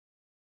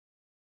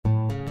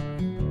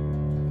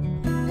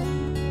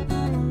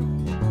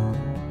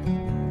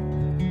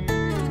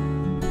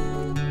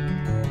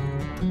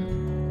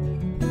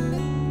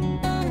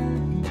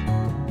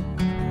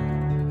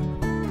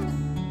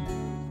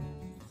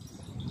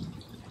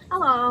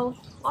Hello,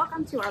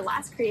 welcome to our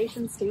last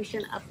creation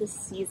station of the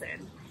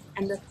season.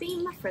 And the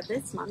theme for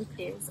this month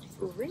is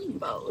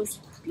rainbows,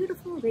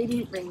 beautiful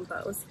radiant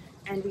rainbows.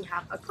 And we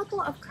have a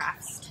couple of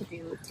crafts to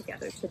do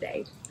together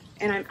today.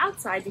 And I'm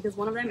outside because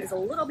one of them is a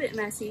little bit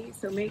messy,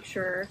 so make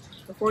sure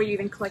before you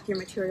even collect your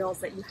materials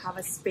that you have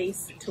a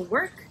space to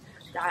work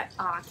that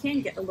can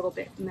get a little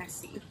bit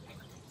messy.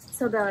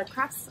 So the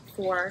crafts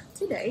for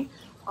today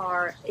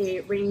are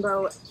a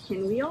rainbow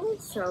pinwheel.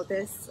 So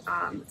this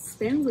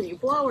spins when you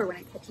blow or when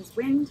it catches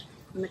wind,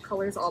 and the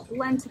colors all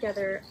blend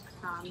together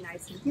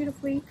nice and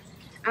beautifully.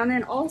 And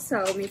then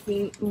also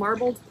making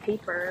marbled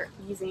paper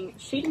using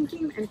shading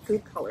cream and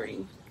food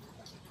coloring.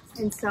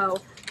 And so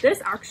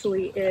this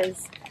actually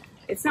is,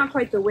 it's not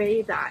quite the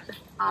way that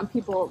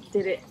people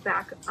did it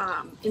back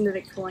in the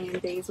Victorian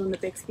days when the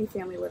Bixby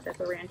family lived at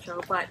the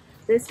Rancho, but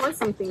this was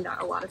something that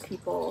a lot of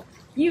people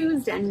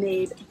used and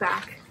made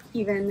back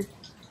even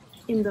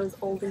in those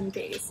olden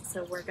days.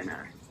 So we're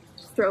gonna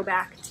throw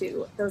back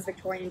to those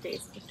Victorian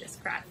days with this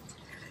craft.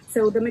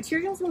 So the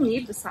materials we'll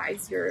need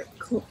besides your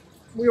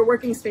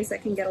working space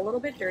that can get a little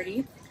bit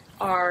dirty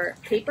are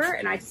paper,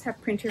 and I just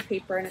have printer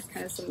paper and it's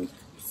kind of some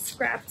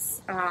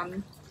scraps.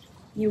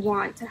 You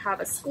want to have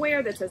a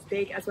square that's as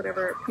big as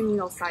whatever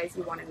pinwheel size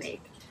you want to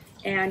make.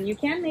 And you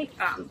can make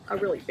a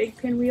really big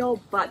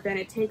pinwheel, but then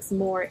it takes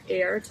more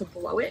air to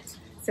blow it.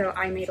 So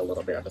I made a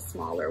little bit of a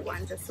smaller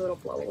one just so it'll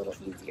blow a little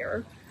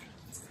easier.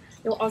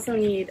 You'll also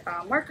need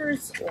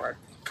markers or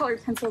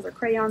colored pencils or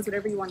crayons,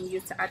 whatever you want to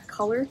use to add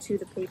color to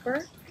the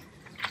paper.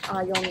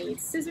 You'll need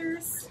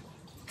scissors.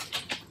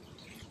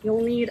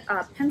 You'll need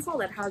a pencil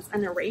that has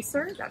an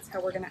eraser. That's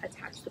how we're going to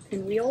attach the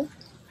pinwheel.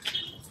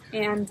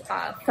 And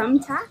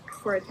thumbtack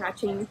for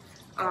attaching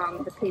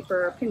the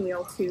paper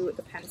pinwheel to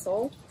the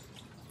pencil.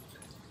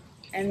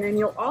 And then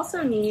you'll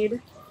also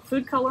need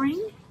food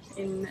coloring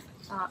in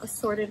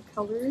assorted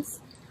colors,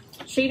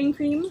 shading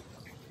cream,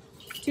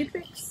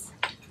 toothpicks,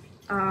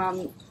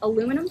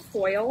 aluminum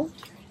foil,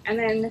 and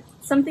then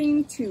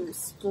something to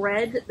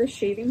spread the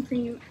shaving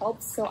cream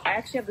helps. So I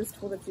actually have this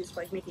tool that's used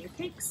for like making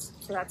cakes,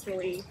 so that's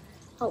really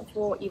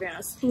helpful. Even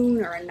a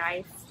spoon or a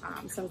knife,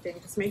 something,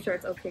 just make sure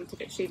it's okay to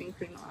get shaving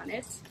cream on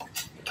it.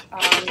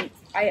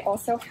 I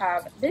also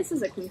have, this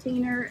is a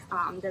container that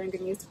I'm going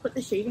to use to put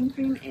the shaving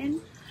cream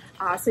in.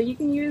 So you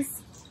can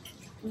use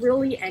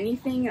really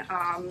anything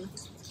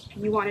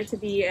you want it to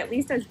be at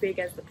least as big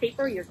as the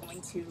paper you're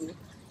going to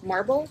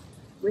marble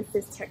with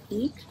this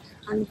technique.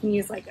 You can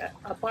use like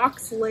a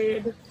box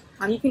lid.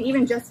 You can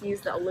even just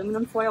use the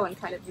aluminum foil and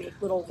kind of make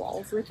little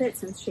walls with it,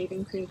 since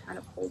shaving cream kind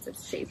of holds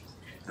its shape.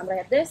 But I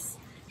have this,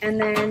 and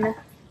then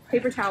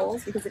paper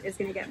towels because it is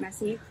going to get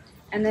messy.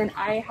 And then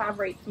I have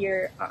right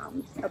here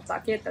a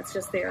bucket that's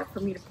just there for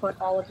me to put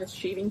all of this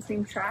shaving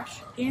cream trash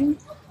in.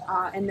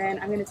 And then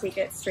I'm going to take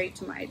it straight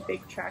to my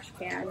big trash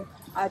can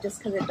just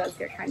because it does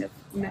get kind of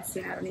messy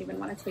and I don't even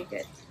want to take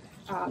it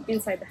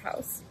inside the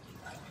house.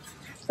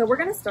 So we're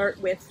going to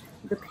start with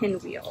the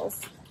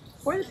pinwheels.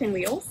 For the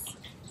pinwheels,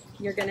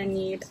 you're going to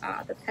need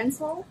the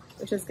pencil,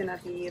 which is going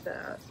to be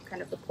the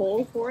kind of the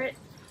pole for it,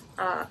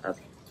 a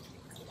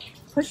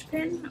push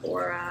pin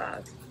or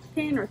a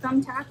pin or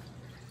thumbtack,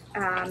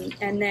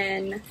 and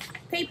then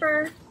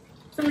paper,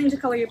 something to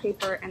color your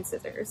paper, and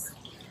scissors.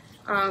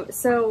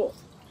 So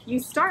you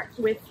start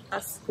with a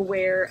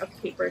square of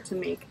paper to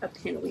make a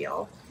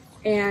pinwheel,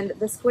 and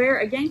the square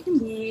again can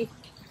be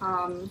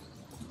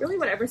really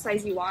whatever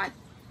size you want.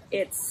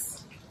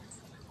 It's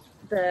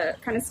the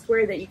kind of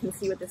square that you can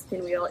see with this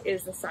pinwheel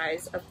is the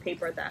size of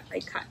paper that I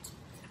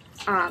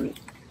cut.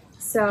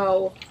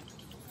 So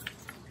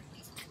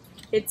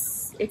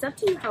it's up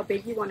to you how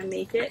big you want to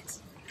make it.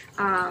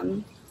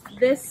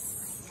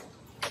 This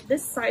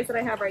size that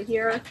I have right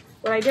here,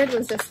 what I did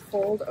was just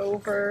fold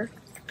over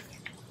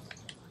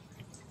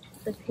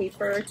the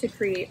paper to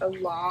create a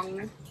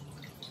long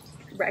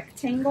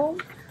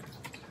rectangle,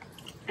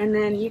 and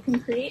then you can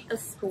create a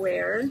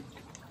square.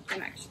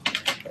 I'm actually going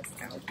to cut this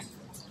out.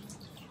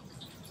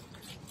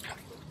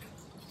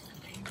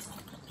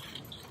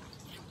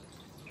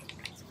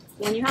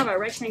 When you have a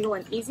rectangle,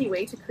 an easy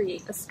way to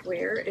create a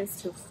square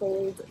is to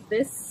fold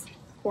this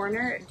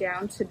corner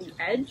down to the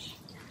edge,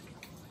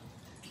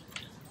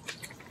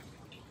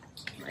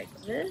 like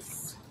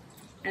this,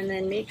 and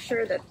then make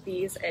sure that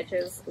these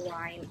edges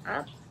line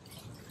up,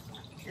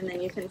 and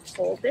then you can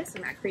fold this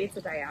and that creates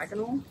a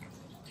diagonal.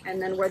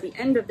 And then where the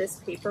end of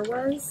this paper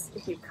was,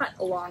 if you cut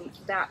along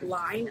that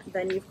line,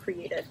 then you've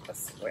created a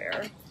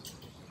square.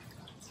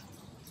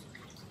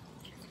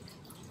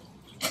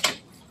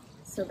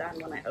 So then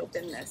when I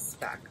open this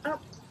back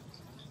up,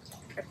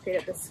 I've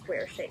created this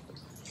square shape.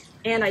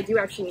 And I do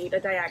actually need a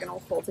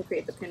diagonal fold to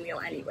create the pinwheel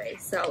anyway.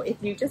 So if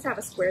you just have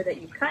a square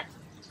that you cut,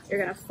 you're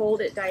going to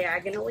fold it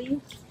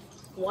diagonally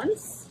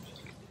once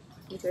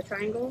into a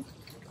triangle,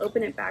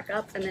 open it back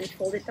up, and then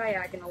fold it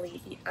diagonally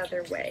the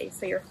other way.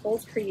 So your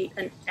folds create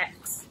an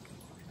X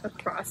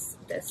across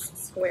this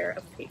square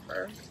of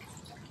paper.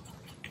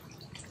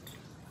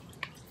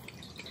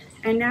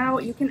 And now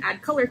you can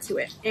add color to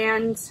it.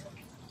 And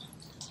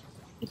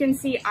you can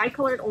see I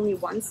colored only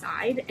one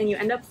side and you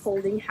end up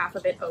folding half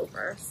of it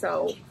over.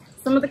 So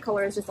some of the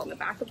color is just on the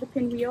back of the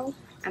pinwheel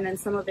and then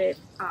some of it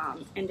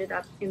ended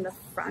up in the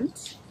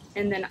front,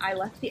 and then I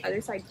left the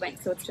other side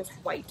blank so it's just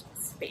white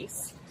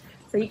space.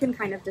 So you can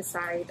kind of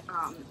decide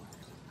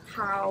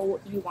how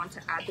you want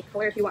to add the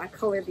color. If you want to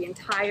color the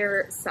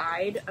entire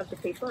side of the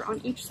paper on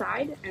each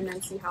side and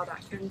then see how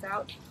that turns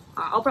out.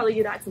 I'll probably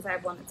do that since I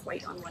have one that's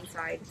white on one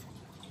side.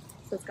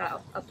 So it's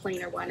got a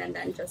plainer one and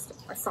then just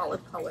a solid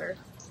color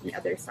on the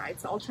other side.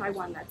 So I'll try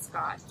one that's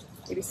got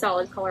maybe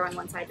solid color on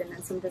one side and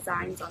then some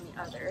designs on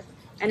the other.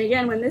 And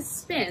again, when this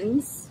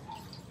spins,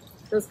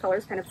 those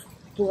colors kind of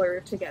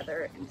blur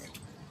together and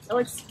it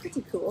looks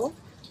pretty cool.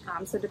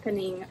 So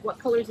depending what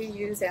colors you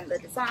use and the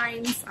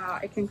designs,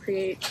 it can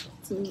create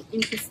some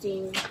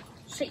interesting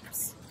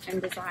shapes and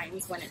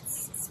designs when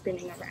it's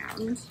spinning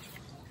around.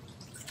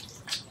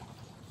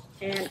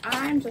 And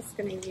I'm just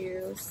gonna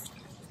use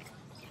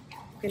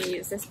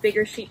this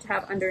bigger sheet to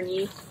have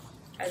underneath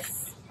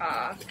as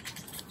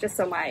just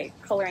so my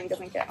coloring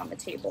doesn't get on the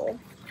table.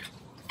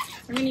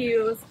 I'm gonna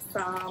use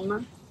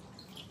some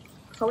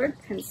colored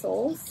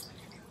pencils.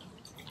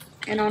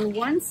 And on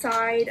one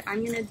side,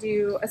 I'm gonna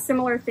do a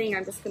similar thing.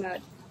 I'm just gonna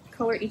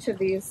color each of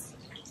these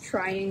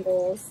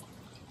triangles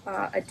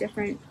a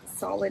different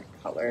solid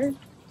color.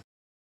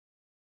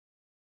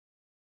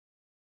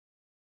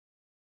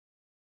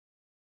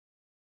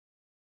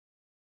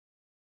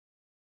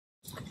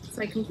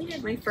 So I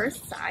completed my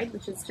first side,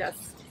 which is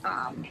just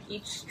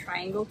each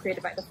triangle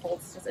created by the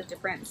folds, just a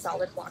different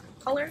solid block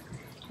of color.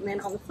 And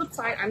then on the flip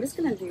side, I'm just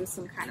gonna do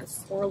some kind of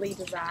swirly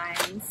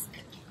designs,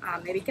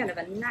 maybe kind of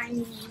a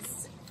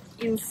 90s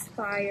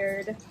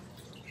inspired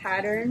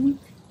pattern.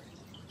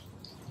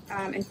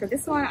 And for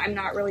this one, I'm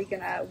not really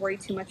gonna worry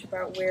too much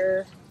about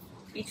where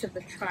each of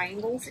the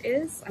triangles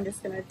is. I'm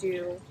just gonna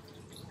do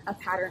a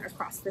pattern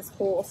across this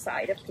whole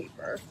side of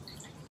paper.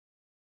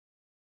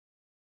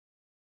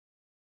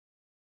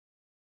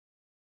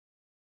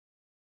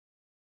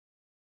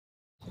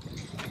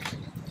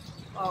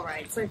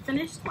 Alright, so I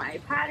finished my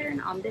pattern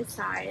on this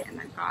side and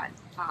I've got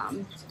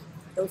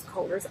those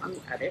colors on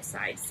the other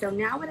side. So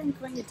now what I'm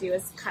going to do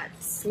is cut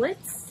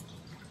slits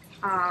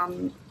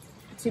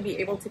to be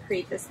able to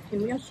create this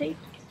pinwheel shape,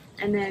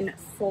 and then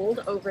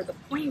fold over the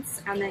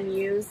points and then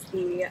use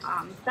the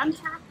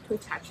thumbtack to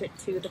attach it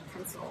to the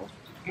pencil.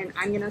 And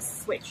I'm going to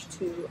switch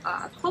to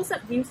a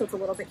close-up view so it's a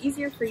little bit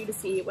easier for you to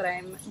see what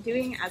I'm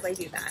doing as I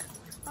do that.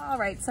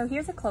 Alright, so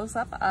here's a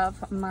close-up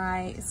of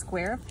my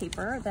square of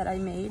paper that I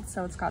made.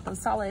 So it's got those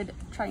solid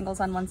triangles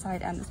on one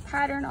side and this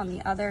pattern on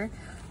the other.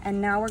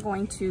 And now we're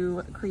going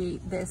to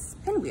create this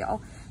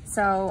pinwheel.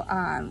 So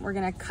we're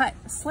going to cut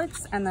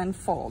slits and then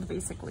fold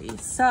basically.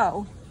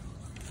 So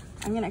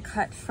I'm going to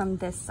cut from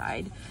this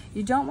side.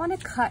 You don't want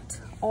to cut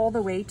all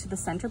the way to the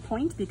center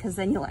point because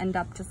then you'll end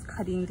up just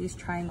cutting these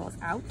triangles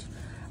out.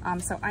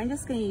 So I'm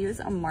just going to use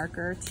a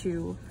marker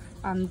to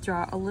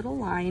draw a little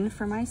line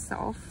for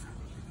myself.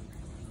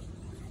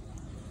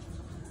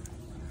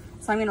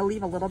 So I'm going to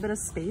leave a little bit of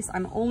space.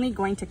 I'm only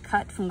going to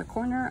cut from the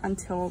corner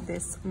until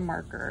this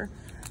marker.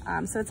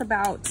 So it's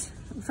about,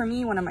 for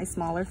me, one of my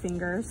smaller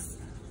fingers.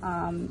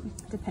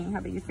 Depending how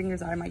big your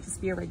fingers are, it might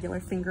just be a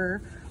regular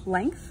finger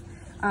length.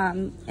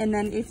 And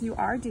then if you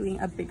are doing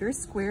a bigger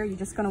square, you're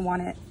just going to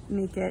want to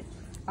make it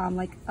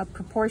like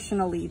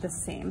proportionally the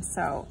same.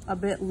 So a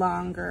bit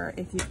longer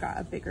if you've got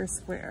a bigger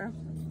square.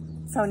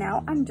 So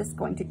now I'm just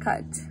going to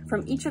cut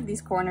from each of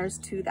these corners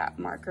to that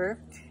marker.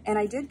 And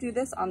I did do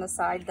this on the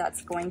side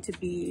that's going to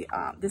be,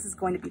 this is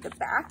going to be the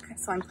back.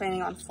 So I'm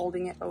planning on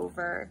folding it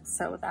over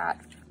so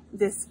that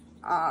this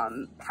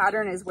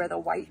pattern is where the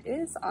white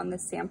is on the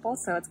sample.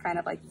 So it's kind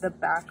of like the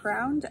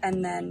background.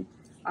 And then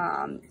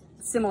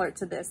similar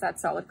to this, that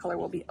solid color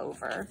will be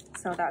over.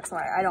 So that's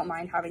why I don't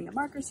mind having the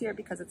markers here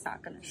because it's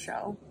not going to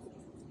show.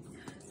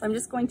 So I'm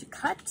just going to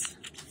cut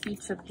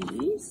each of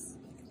these.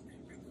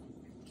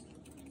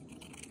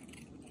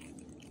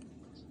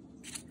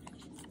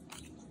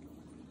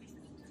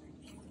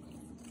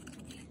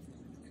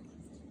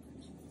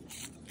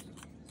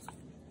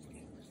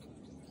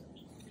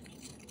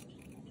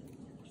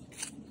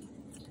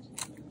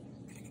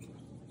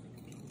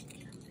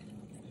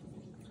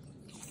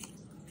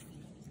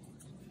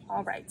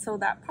 All right, so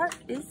that part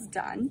is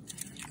done,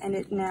 and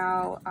it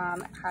now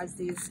has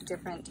these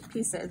different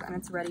pieces and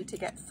it's ready to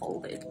get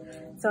folded.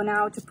 So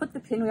now to put the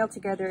pinwheel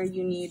together,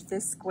 you need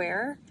this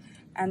square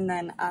and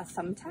then a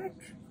thumbtack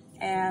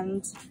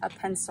and a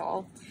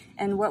pencil.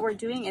 And what we're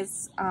doing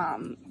is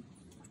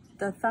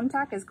the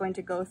thumbtack is going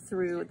to go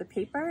through the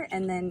paper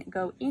and then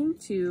go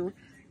into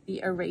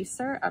the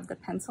eraser of the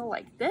pencil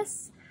like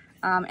this.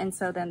 And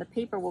so then the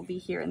paper will be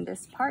here in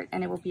this part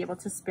and it will be able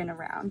to spin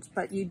around.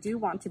 But you do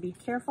want to be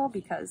careful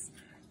because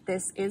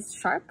this is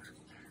sharp.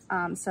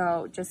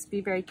 So just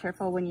be very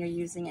careful when you're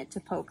using it to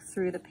poke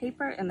through the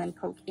paper and then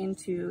poke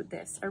into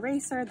this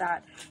eraser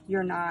that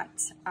you're not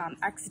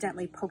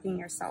accidentally poking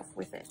yourself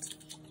with it.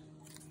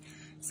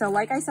 So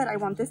like I said, I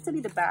want this to be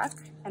the back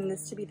and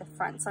this to be the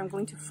front. So I'm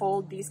going to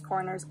fold these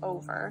corners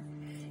over.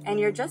 And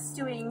you're just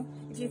doing,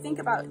 if you think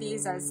about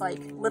these as like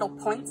little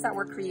points that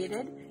were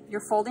created,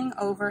 you're folding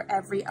over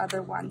every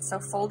other one. So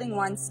folding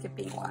one,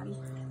 skipping one.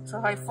 So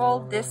if I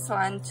fold this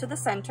one to the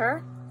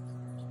center,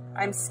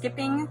 I'm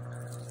skipping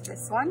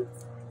this one,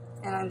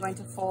 and I'm going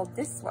to fold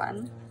this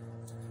one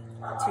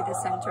to the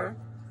center.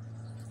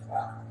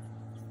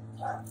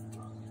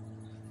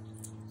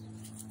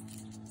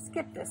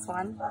 Skip this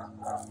one,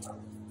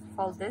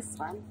 fold this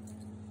one.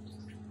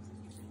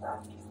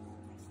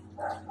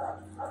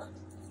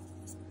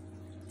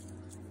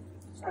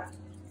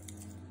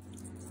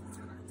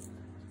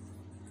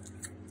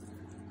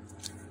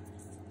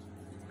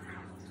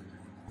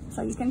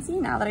 So you can see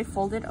now that I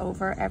folded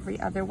over every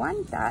other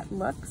one, that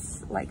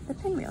looks like the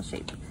pinwheel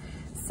shape.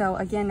 So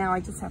again, now I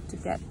just have to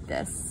get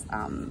this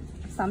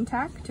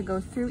thumbtack to go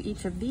through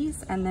each of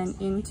these and then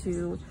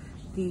into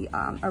the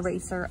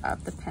eraser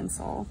of the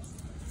pencil.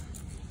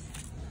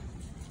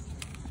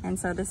 And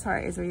so this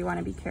part is where you want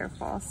to be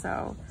careful.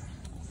 So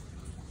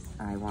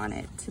I want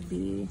it to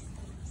be,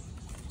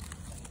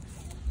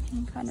 you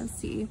can kind of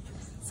see.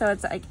 So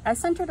it's like as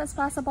centered as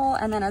possible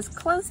and then as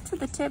close to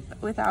the tip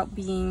without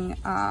being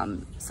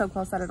so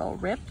close that it'll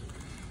rip.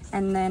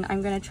 And then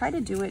I'm going to try to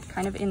do it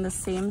kind of in the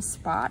same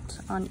spot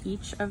on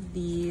each of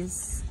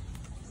these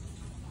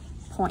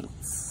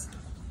points.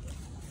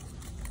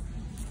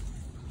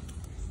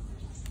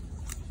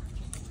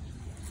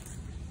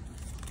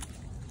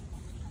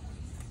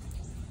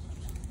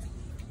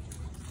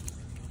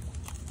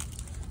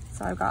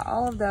 So I've got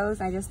all of those.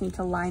 I just need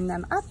to line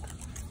them up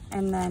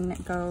and then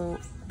go,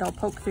 they'll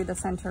poke through the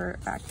center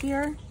back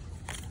here.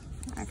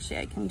 Actually,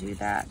 I can do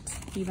that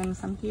even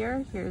from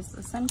here. Here's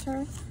the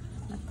center.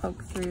 I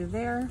poke through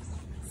there.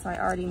 So I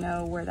already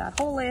know where that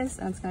hole is,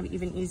 and it's going to be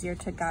even easier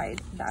to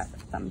guide that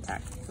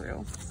thumbtack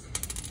through.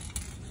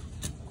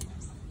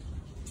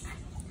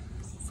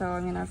 So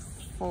I'm going to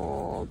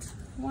fold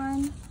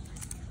 1,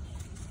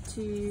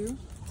 2,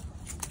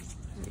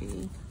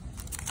 3.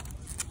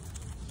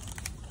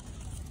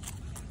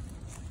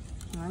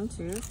 1,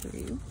 2,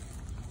 3,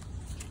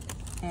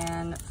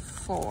 and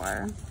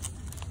 4.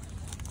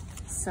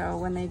 So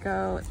when they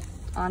go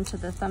onto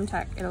the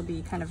thumbtack, it'll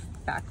be kind of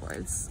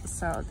backwards.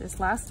 So this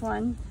last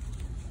one,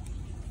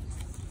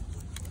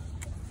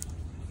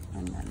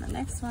 and then the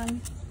next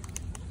one,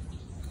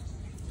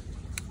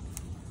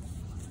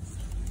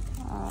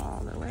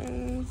 all the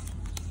way.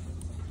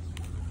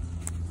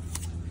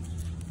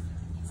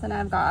 So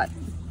now I've got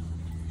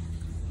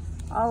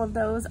all of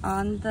those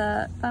on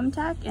the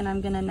thumbtack, and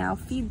I'm gonna now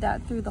feed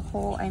that through the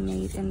hole I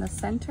made in the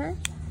center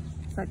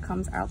so it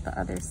comes out the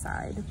other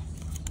side.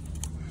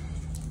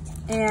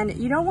 And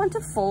you don't want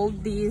to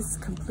fold these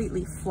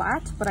completely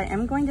flat, but I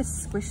am going to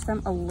squish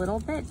them a little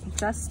bit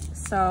just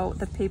so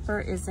the paper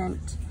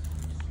isn't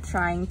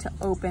trying to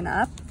open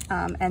up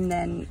and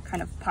then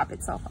kind of pop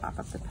itself off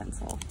of the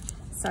pencil.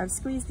 So I've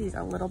squeezed these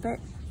a little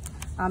bit,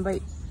 but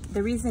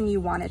the reason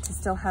you want it to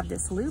still have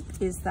this loop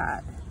is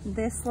that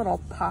this little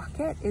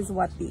pocket is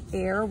what the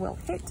air will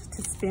hit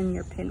to spin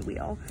your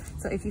pinwheel.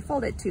 So if you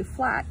fold it too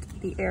flat,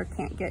 the air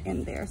can't get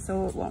in there,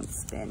 so it won't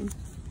spin.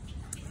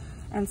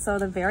 And so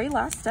the very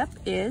last step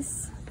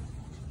is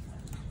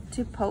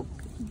to poke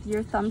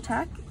your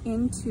thumbtack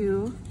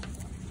into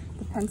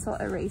the pencil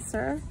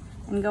eraser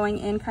and going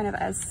in kind of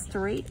as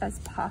straight as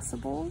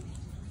possible.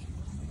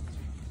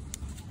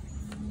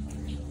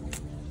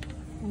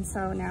 And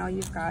so now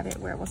you've got it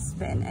where it will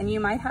spin. And you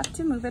might have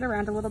to move it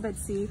around a little bit,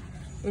 see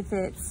if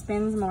it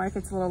spins more, if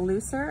it's a little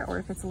looser or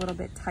if it's a little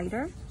bit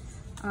tighter.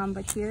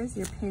 But here's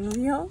your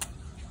pinwheel.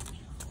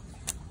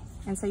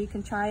 And so you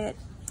can try it.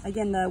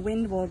 Again, the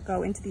wind will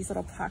go into these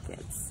little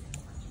pockets.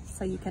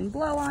 So you can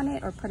blow on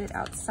it or put it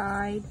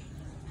outside.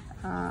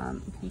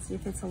 You can see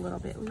if it's a little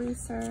bit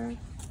looser.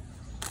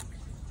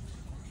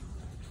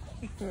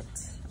 If it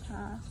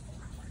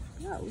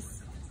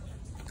blows.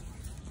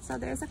 So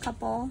there's a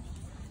couple.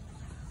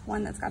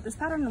 One that's got this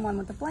pattern and one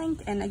with the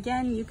blank. And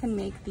again, you can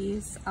make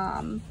these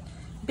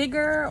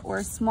bigger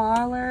or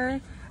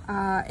smaller.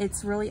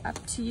 It's really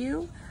up to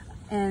you.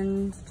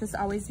 And just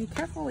always be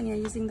careful when you're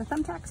using the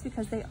thumbtacks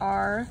because they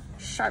are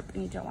sharp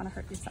and you don't want to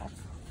hurt yourself.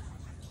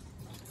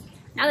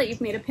 Now that you've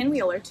made a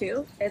pinwheel or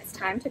two, it's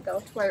time to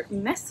go to our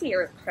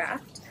messier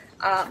craft,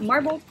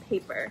 marbled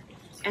paper.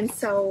 And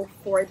so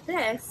for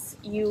this,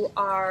 you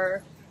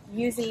are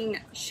using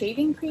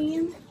shaving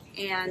cream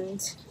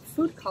and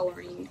food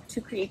coloring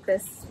to create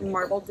this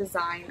marbled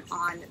design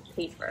on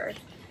paper.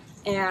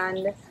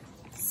 And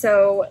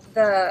so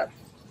the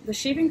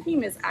shaving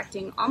cream is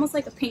acting almost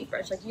like a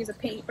paintbrush, like you use a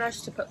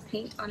paintbrush to put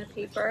paint on a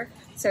paper.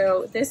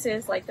 So this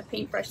is like the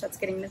paintbrush that's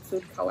getting the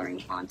food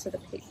coloring onto the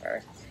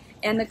paper.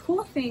 And the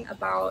cool thing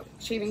about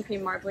shaving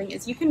cream marbling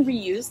is you can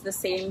reuse the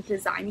same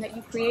design that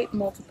you create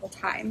multiple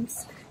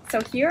times. So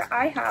here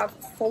I have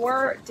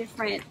 4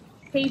 different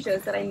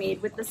pages that I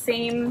made with the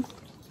same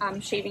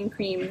shaving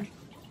cream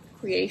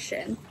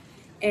creation.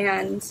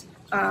 And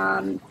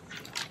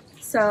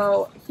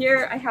so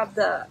here I have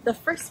the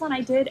first one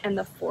I did and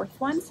the 4th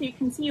one. So you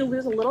can see you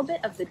lose a little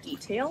bit of the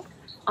detail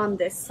on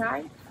this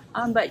side,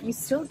 but you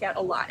still get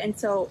a lot. And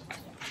so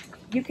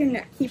you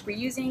can keep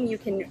reusing, you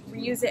can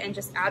reuse it and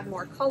just add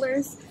more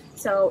colors.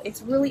 So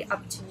it's really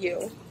up to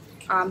you.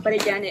 But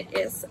again, it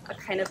is a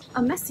kind of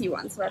a messy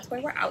one, so that's why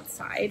we're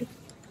outside.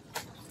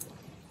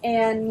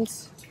 And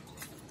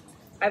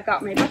I've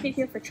got my bucket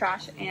here for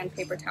trash and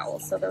paper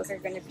towels, so those are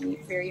going to be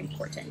very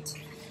important.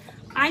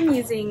 I'm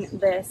using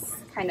this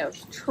kind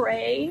of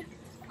tray.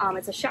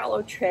 It's a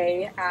shallow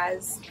tray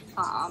as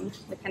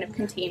the kind of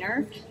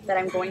container that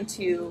I'm going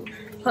to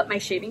put my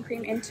shaving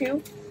cream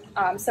into.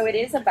 So it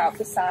is about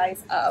the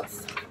size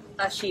of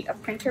a sheet of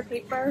printer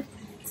paper.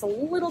 It's a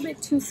little bit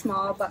too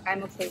small, but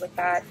I'm okay with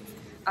that.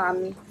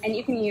 And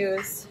you can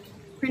use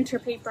printer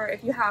paper.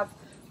 If you have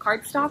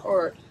cardstock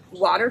or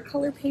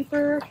watercolor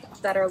paper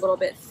that are a little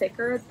bit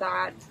thicker,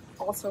 that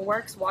also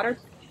works.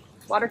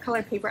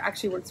 Watercolor paper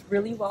actually works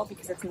really well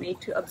because it's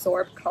made to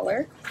absorb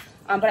color.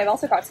 But I've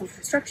also got some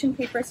construction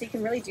paper, so you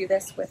can really do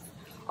this with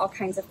all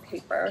kinds of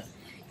paper.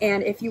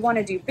 And if you want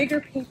to do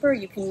bigger paper,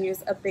 you can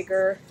use a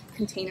bigger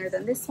container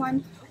than this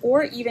one,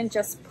 or even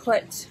just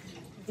put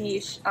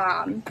the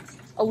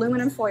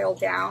aluminum foil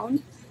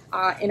down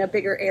in a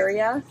bigger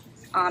area,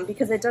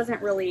 because it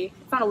doesn't really,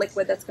 it's not a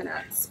liquid that's going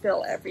to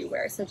spill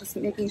everywhere. So just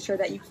making sure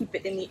that you keep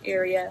it in the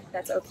area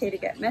that's okay to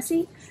get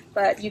messy,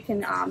 but you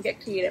can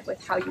get creative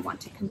with how you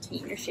want to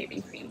contain your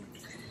shaving cream.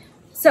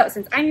 So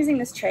since I'm using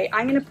this tray,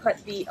 I'm going to put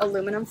the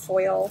aluminum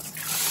foil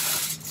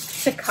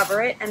to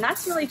cover it, and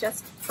that's really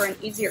just for an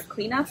easier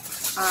cleanup.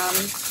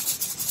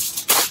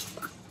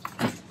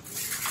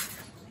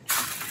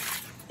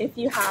 If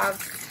you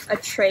have a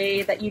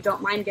tray that you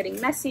don't mind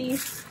getting messy,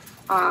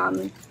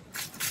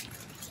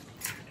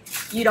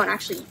 you don't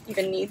actually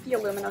even need the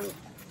aluminum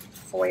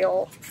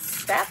foil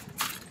step,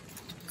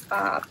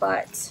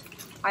 but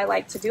I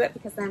like to do it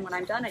because then when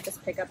I'm done, I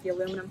just pick up the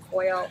aluminum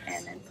foil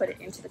and then put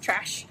it into the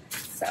trash.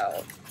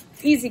 So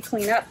easy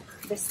cleanup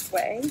this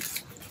way.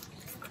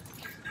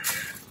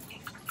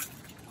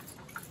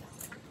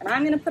 And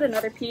I'm going to put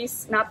another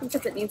piece, not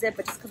because it needs it,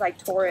 but just because I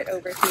tore it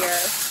over here.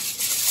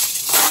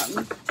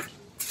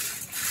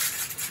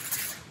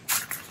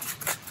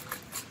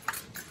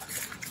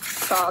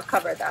 So I'll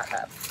cover that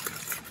up.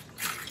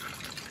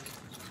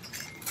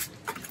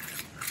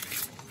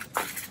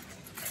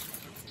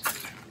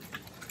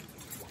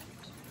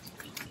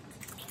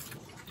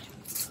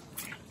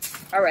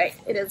 All right,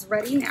 it is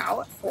ready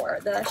now for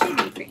the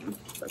shaving cream.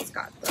 So it's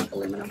got the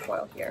aluminum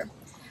foil here.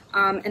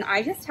 And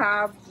I just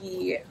have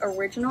the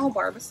original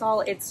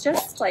Barbasol. It's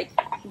just like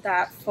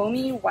that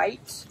foamy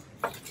white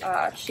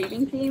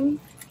shaving cream,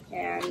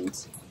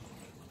 and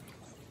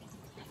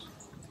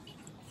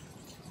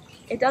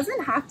it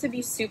doesn't have to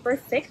be super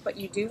thick, but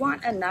you do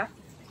want enough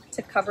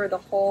to cover the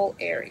whole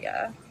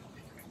area.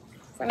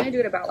 So I'm gonna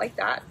do it about like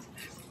that.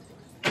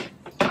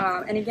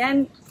 And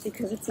again,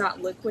 because it's not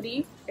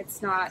liquidy,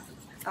 it's not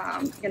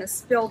gonna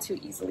spill too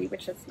easily,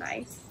 which is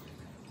nice.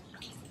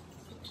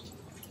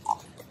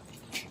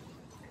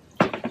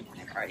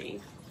 I'm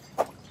already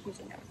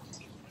using it.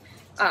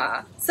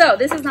 So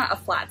this is not a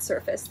flat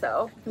surface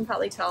though. You can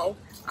probably tell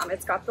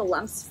it's got the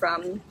lumps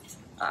from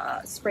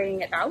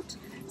spraying it out.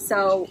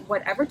 So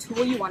whatever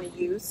tool you want to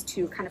use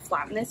to kind of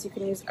flatten this, you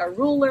can use a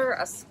ruler,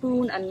 a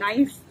spoon, a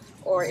knife,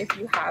 or if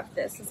you have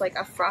this is like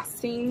a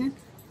frosting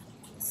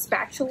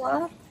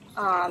spatula,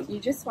 you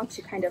just want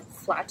to kind of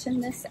flatten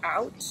this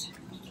out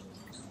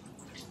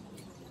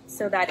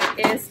so that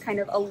it is kind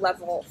of a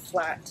level,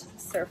 flat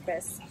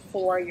surface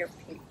for your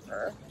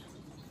paper.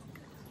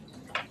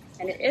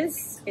 And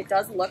it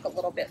does look a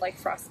little bit like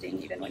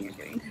frosting even when you're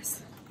doing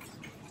this.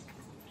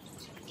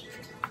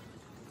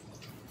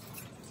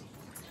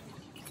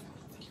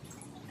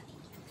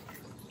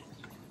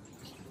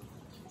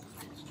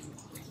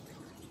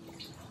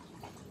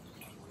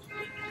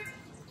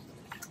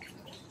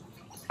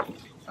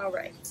 All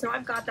right, so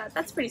I've got that.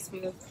 That's pretty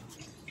smooth.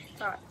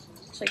 Got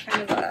actually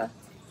kind of a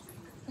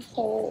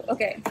hole.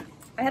 Okay,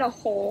 I had a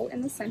hole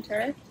in the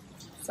center,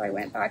 so I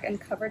went back and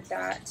covered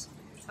that.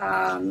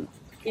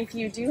 If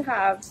you do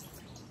have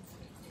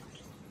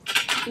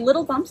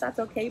little bumps, that's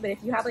okay, but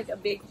if you have like a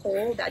big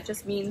hole, that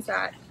just means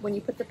that when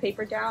you put the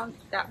paper down,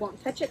 that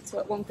won't touch it, so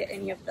it won't get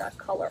any of the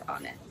color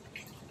on it.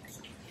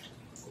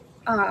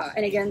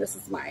 And again, this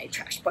is my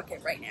trash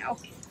bucket right now.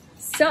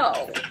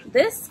 So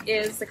this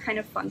is the kind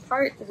of fun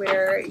part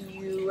where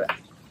you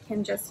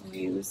can just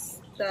use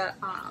the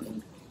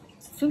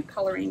food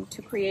coloring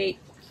to create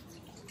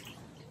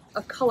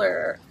a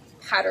color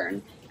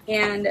pattern,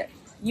 and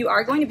you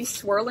are going to be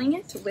swirling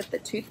it with the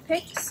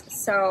toothpicks.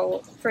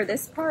 So for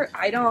this part,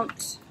 I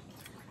don't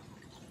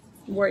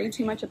worry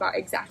too much about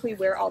exactly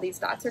where all these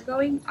dots are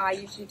going. I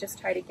usually just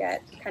try to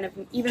get kind of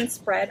an even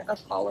spread of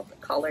all of the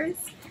colors,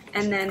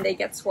 and then they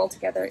get swirled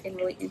together in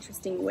really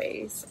interesting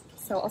ways.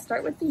 So I'll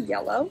start with the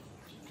yellow.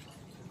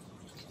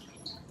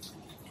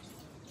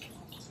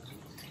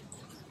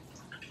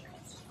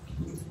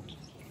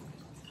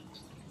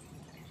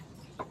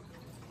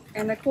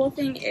 And the cool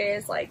thing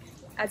is, like,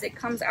 as it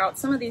comes out,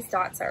 some of these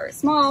dots are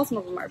small, some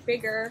of them are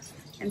bigger,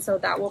 and so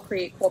that will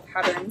create cool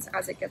patterns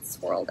as it gets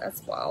swirled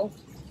as well.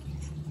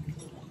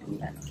 And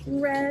then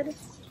red.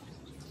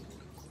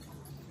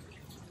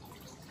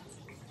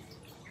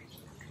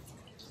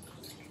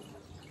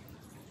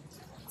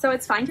 So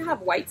it's fine to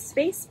have white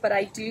space, but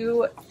I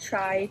do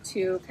try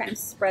to kind of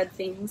spread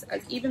things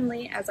as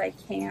evenly as I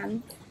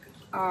can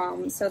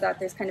so that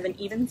there's kind of an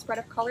even spread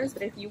of colors.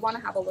 But if you want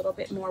to have a little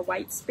bit more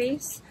white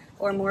space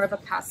or more of a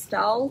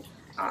pastel,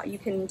 you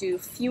can do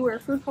fewer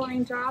food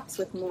coloring drops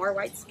with more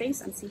white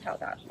space and see how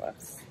that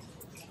looks.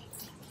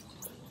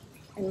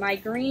 And my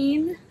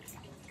green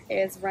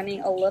is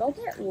running a little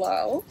bit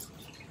low,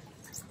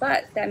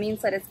 but that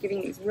means that it's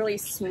giving these really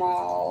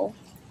small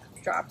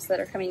drops that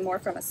are coming more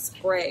from a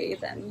spray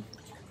than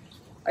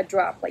a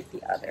drop like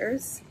the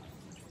others.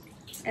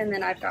 And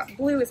then I've got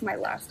blue as my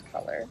last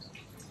color.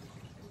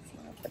 So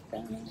I'll put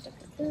that in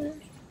there.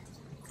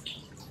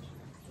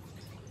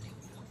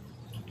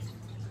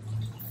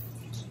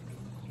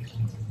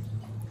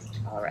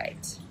 All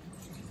right.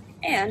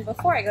 And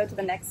before I go to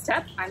the next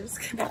step, I'm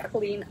just gonna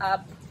clean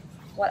up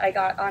what I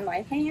got on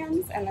my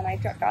hands, and then I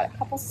got a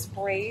couple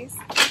sprays.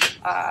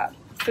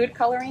 Food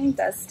coloring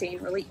does stain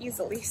really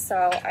easily,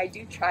 so I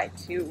do try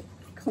to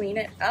clean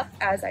it up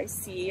as I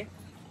see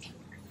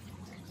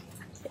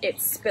it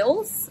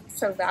spills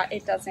so that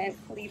it doesn't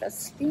leave a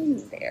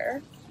stain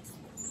there.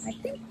 I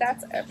think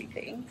that's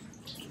everything.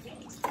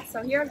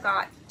 So here I've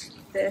got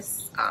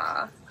this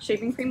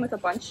shaving cream with a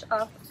bunch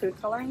of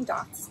food coloring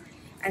dots,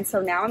 and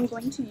so now I'm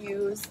going to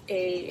use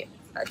a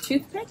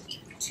toothpick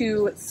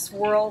to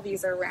swirl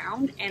these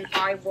around, and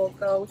I will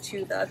go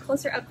to the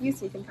closer up view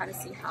so you can kind of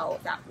see how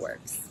that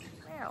works.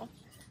 Now,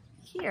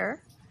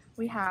 here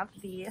we have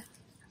the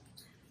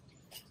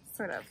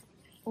sort of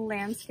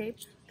landscape,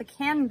 the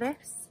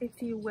canvas,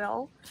 if you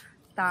will,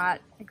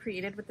 that I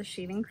created with the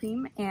shaving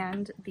cream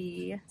and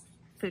the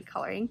food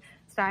coloring.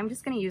 So I'm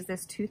just going to use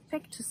this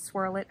toothpick to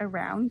swirl it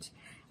around,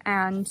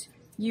 and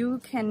you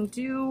can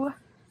do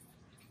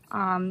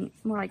more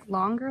like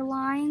longer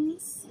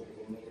lines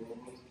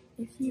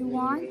if you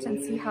want and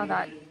see how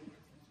that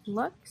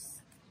looks.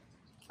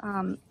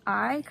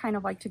 I kind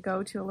of like to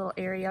go to a little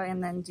area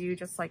and then do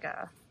just like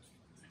a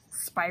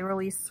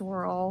spirally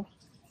swirl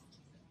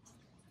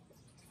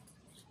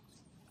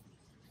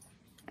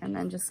and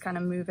then just kind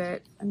of move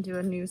it and do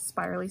a new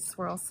spirally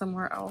swirl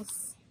somewhere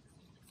else.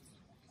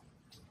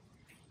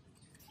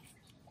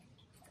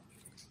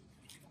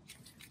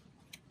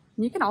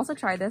 You can also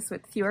try this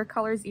with fewer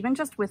colors. Even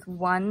just with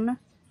one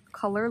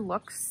color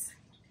looks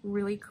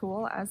really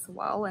cool as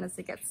well, and as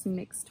it gets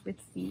mixed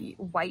with the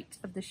white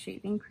of the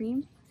shaving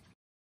cream.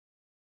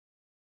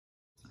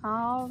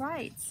 All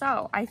right,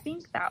 so I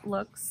think that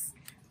looks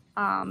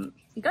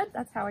good.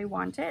 That's how I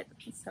want it,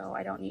 so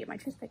I don't need my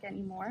toothpick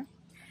anymore.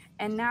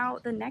 And now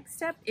the next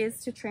step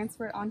is to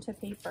transfer it onto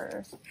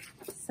paper.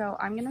 So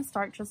I'm gonna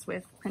start just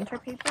with printer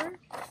paper.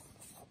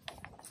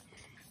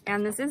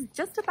 And this is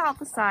just about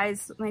the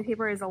size. My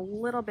paper is a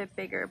little bit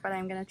bigger, but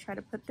I'm gonna try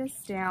to put this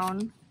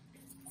down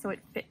so it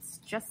fits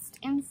just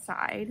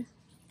inside.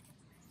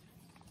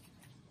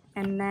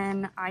 And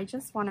then I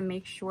just wanna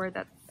make sure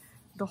that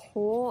the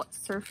whole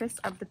surface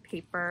of the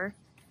paper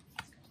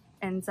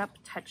ends up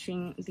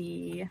touching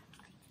the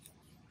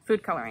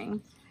food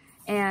coloring.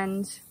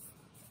 And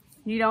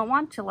you don't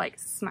want to like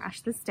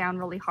smash this down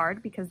really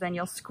hard because then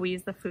you'll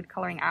squeeze the food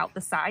coloring out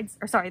the sides,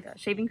 or sorry, the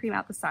shaving cream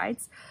out the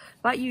sides.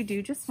 But you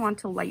do just want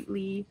to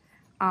lightly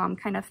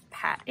kind of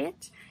pat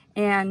it.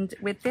 And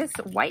with this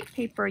white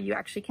paper, you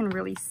actually can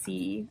really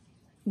see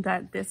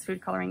that this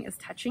food coloring is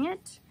touching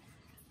it.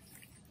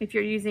 If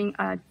you're using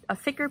a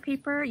thicker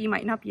paper, you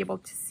might not be able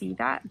to see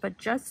that, but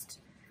just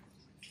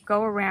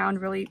go around,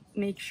 really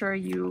make sure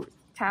you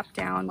tap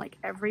down like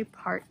every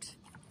part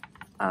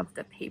of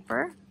the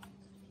paper.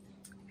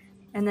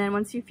 And then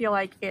once you feel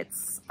like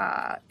it's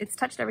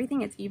touched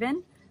everything, it's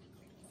even,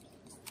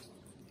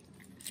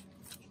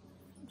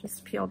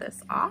 just peel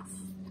this off.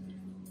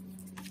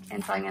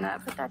 And so I'm gonna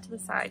put that to the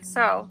side.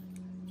 So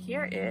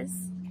here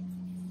is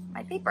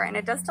my paper, and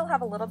it does still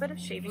have a little bit of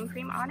shaving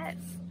cream on it.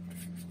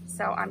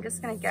 So I'm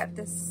just gonna get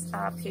this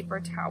paper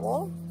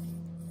towel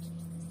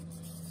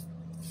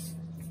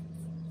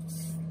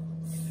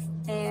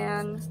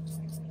and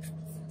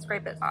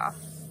scrape it off.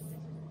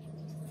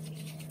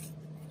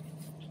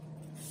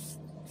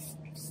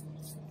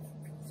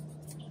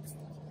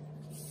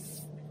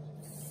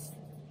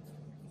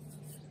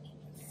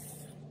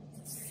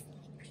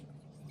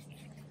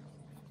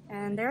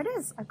 And there it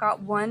is. I've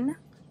got one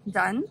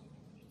done.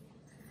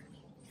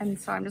 And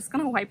so I'm just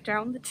gonna wipe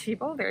down the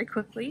table very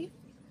quickly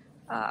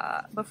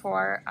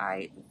before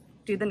I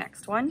do the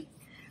next one.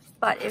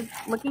 But if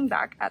looking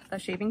back at the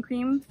shaving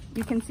cream,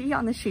 you can see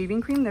on the shaving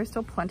cream there's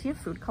still plenty of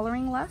food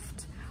coloring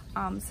left.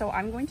 So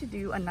I'm going to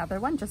do another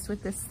one just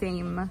with this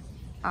same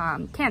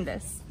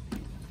canvas.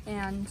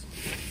 And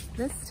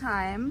this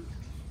time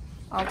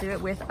I'll do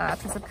it with a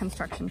piece of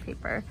construction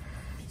paper.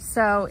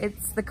 So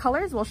the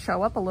colors will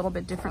show up a little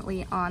bit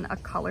differently on a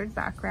colored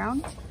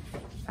background.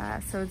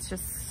 So it's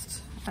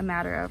just a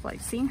matter of like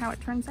seeing how it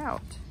turns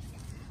out.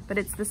 But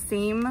it's the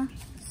same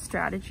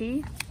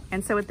strategy.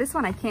 And so with this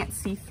one, I can't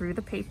see through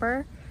the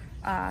paper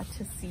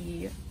to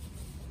see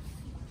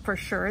for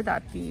sure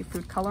that the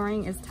food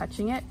coloring is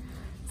touching it.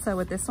 So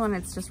with this one,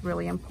 it's just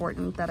really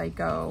important that I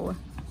go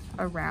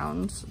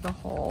around the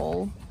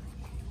whole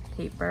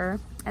paper.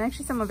 And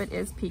actually some of it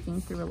is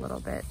peeking through a little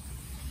bit.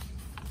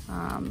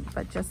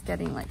 But just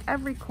getting like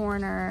every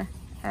corner,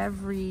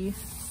 every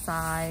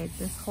side,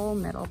 this whole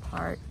middle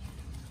part.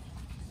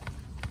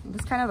 And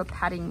just kind of a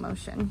patting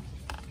motion.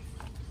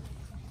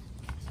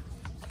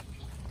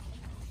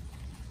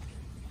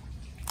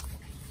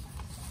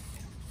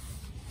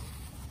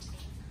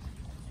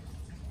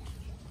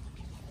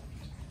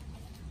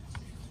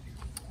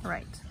 All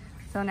right,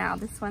 so now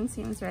this one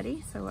seems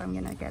ready. So I'm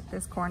gonna get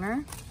this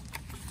corner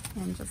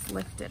and just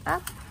lift it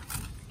up.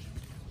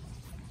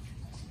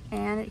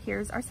 And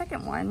here's our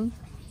second one.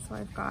 So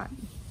I've got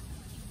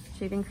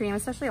shaving cream,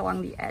 especially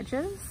along the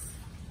edges.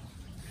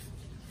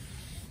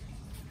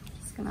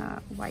 Just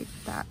gonna wipe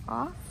that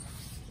off.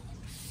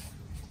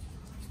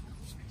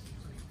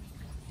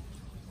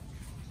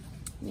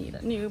 Need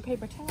a new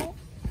paper towel.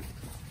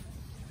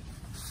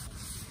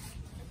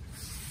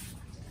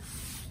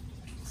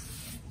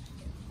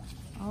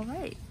 All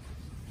right.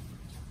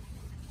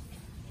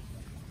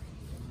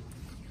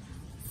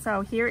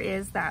 So here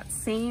is that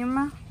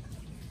same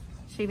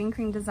shaving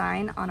cream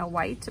design on a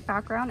white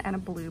background and a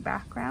blue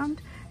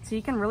background. So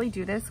you can really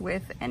do this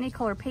with any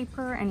color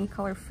paper, any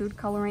color food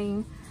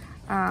coloring,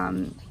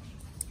 and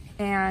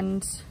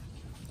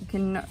you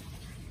can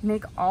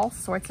make all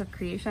sorts of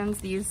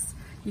creations.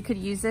 You could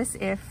use this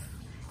if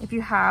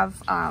you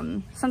have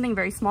something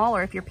very small,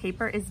 or if your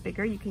paper is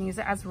bigger, you can use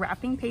it as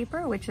wrapping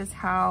paper, which is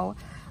how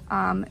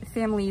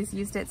families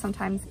used it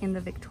sometimes in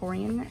the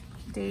Victorian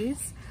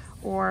days.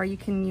 Or you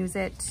can use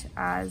it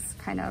as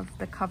kind of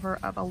the cover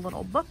of a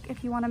little book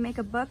if you want to make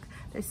a book.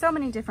 There's so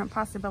many different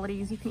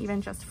possibilities. You can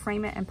even just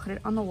frame it and put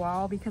it on the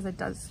wall, because it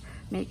does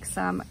make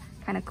some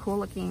kind of cool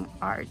looking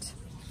art.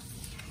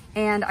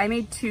 And I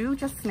made two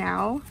just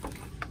now.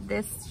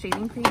 This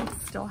shaving cream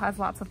still has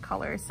lots of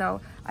color,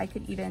 so I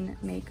could even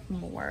make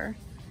more.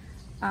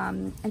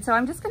 And so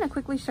I'm just going to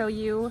quickly show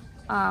you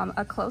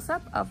a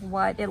close-up of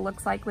what it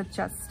looks like with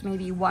just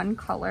maybe one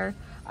color,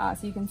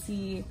 so you can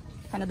see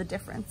kind of the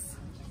difference.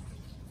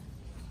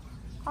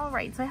 All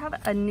right, so I have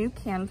a new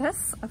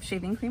canvas of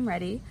shaving cream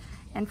ready.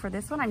 And for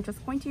this one, I'm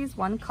just going to use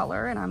one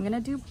color, and I'm gonna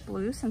do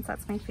blue since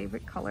that's my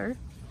favorite color.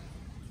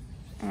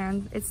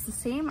 And it's the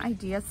same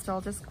idea,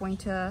 still just going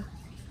to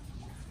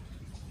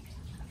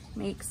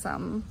make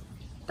some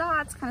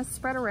dots kind of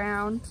spread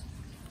around.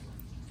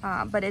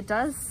 But it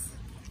does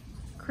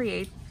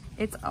create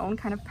its own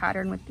kind of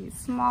pattern with these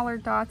smaller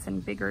dots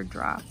and bigger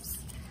drops.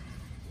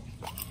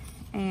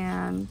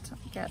 And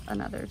get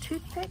another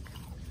toothpick.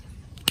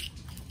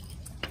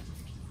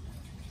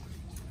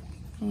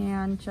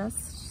 And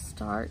just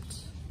start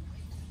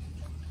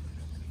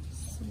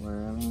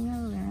swirling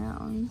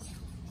around.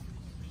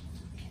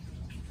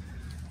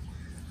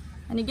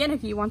 And again,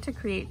 if you want to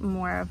create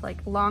more of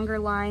like longer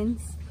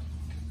lines,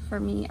 for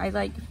me, I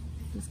like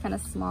these kind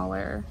of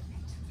smaller,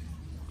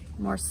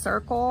 more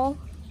circle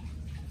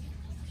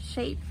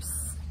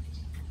shapes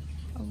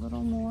a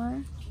little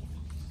more,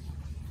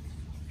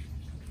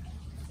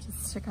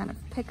 just to kind of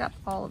pick up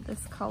all of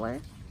this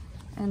color.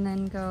 And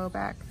then go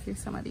back through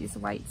some of these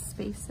white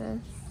spaces.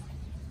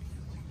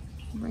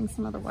 Bring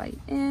some of the white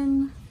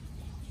in.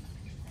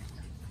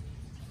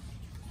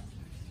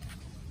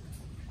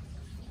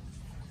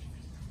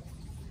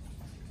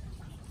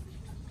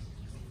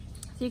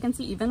 So you can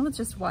see, even with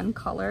just one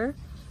color,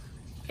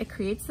 it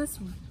creates this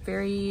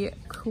very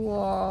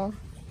cool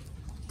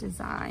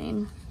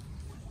design.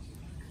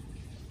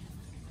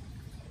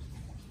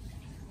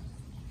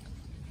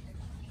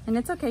 And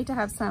it's okay to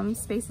have some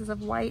spaces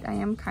of white. I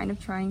am kind of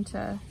trying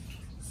to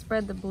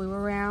spread the blue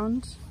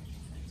around,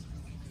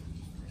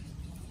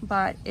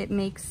 but it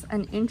makes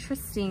an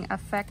interesting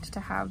effect to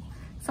have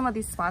some of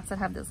these spots that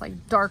have this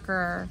like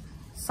darker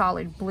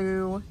solid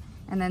blue,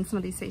 and then some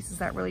of these spaces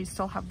that really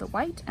still have the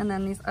white, and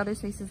then these other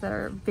spaces that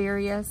are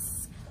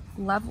various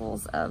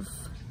levels of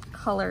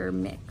color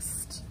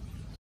mixed.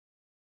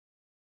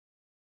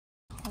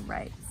 All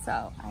right,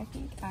 so I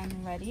think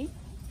I'm ready.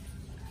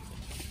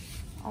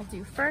 I'll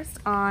do first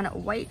on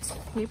white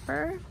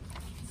paper.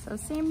 So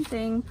same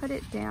thing, put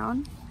it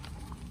down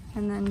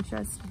and then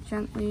just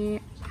gently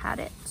pat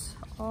it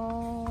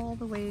all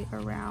the way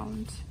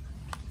around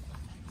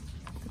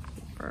the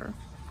paper.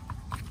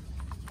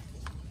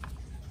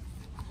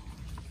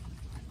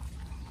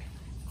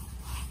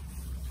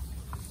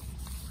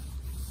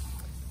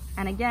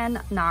 And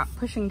again, not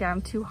pushing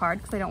down too hard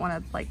because I don't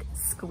want to like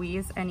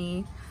squeeze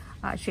any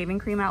shaving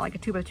cream out like a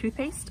tube of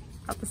toothpaste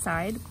out the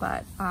side,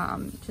 but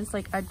just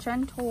like a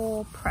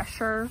gentle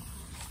pressure,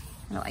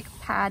 kind of like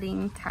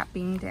patting,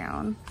 tapping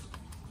down.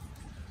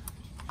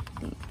 I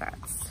think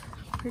that's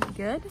pretty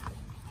good.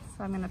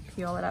 So I'm gonna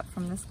peel it up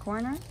from this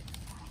corner.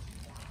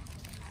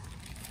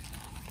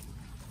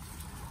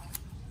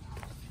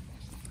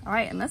 All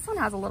right, and this one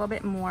has a little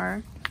bit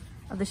more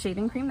of the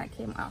shaving cream that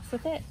came off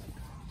with it,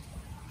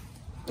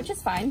 which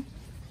is fine.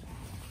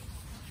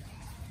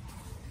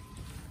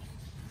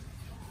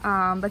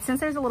 But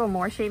since there's a little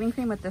more shaving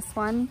cream with this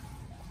one,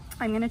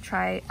 I'm gonna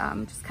try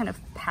just kind of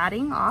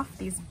patting off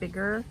these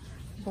bigger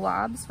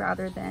blobs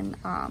rather than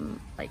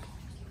like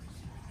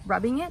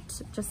rubbing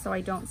it, just so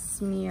I don't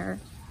smear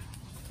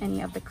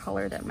any of the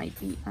color that might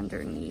be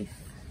underneath.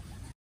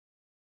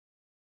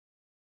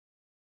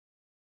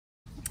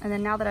 And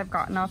then now that I've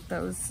gotten off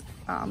those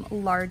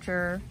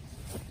larger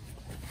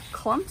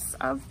clumps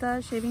of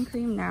the shaving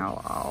cream,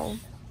 now I'll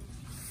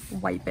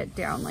wipe it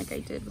down like I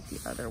did with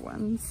the other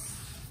ones.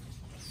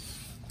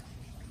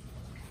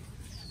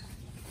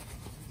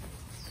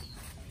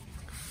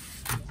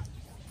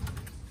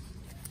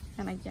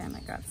 And again,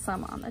 I got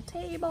some on the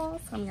table,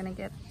 so I'm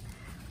gonna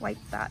wipe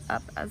that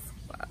up as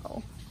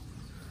well.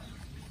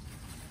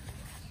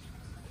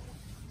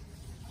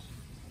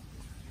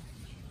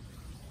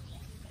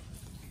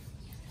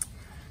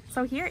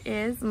 So here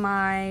is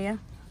my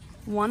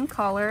one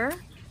color.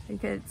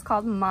 It's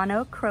called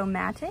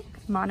monochromatic.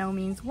 Mono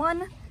means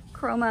one,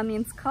 chroma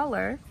means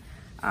color.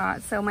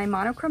 So my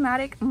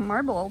monochromatic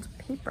marbled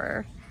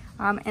paper.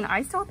 And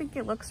I still think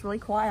it looks really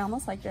cool. I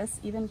almost like this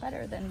even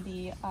better than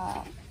the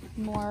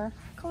more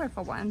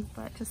colorful one,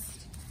 but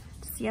just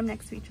to see them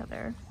next to each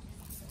other.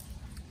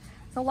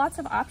 So lots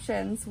of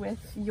options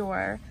with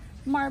your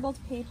marbled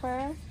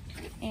paper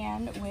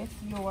and with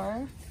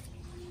your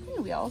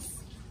pinwheels.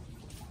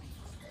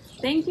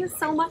 Thank you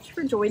so much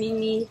for joining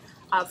me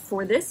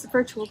for this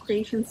virtual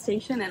creation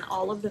station and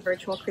all of the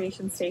virtual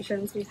creation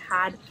stations we've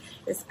had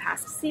this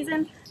past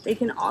season. They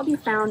can all be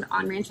found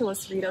on Rancho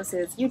Los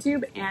Cerritos'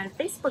 YouTube and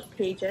Facebook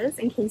pages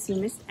in case you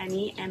missed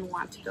any and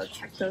want to go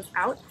check those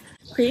out.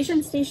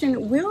 Creation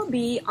Station will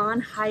be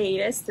on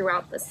hiatus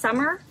throughout the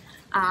summer,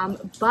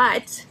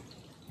 but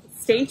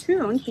stay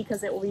tuned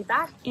because it will be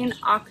back in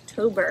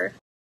October.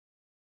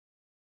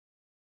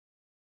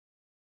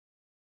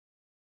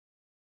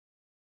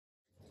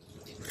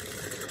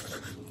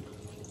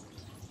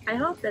 I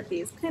hope that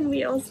these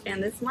pinwheels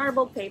and this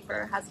marbled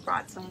paper has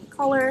brought some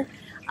color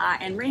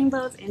and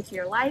rainbows into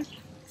your life,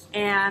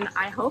 and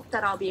I hope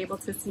that I'll be able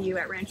to see you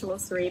at Rancho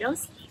Los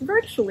Cerritos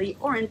virtually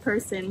or in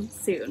person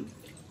soon.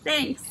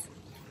 Thanks!